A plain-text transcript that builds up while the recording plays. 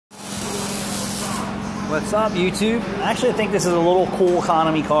What's up, YouTube? Actually, I think this is a little cool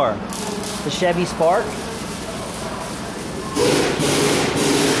economy car. The Chevy Spark.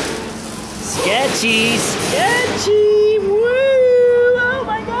 Sketchy, sketchy, woo! Oh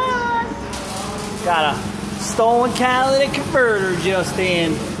my God! Got a stolen catalytic converter just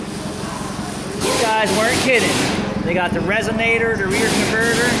in. These guys weren't kidding. They got the resonator, the rear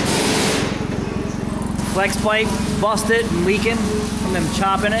converter, flex pipe busted and leaking from them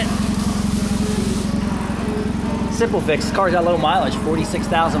chopping it. Simple fix. This car's got low mileage,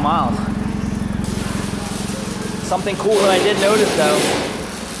 46,000 miles. Something cool that I did notice though,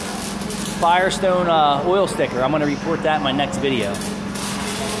 Firestone oil sticker. I'm going to report that in my next video. Some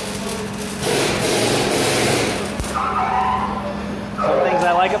things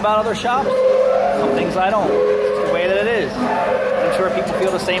I like about other shops, some things I don't. It's the way that it is. I'm sure people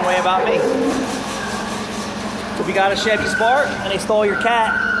feel the same way about me. If you got a Chevy Spark and they stole your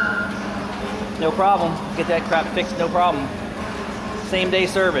cat, no problem. Get that crap fixed, no problem. Same day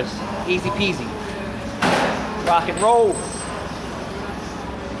service. Easy peasy. Rock and roll.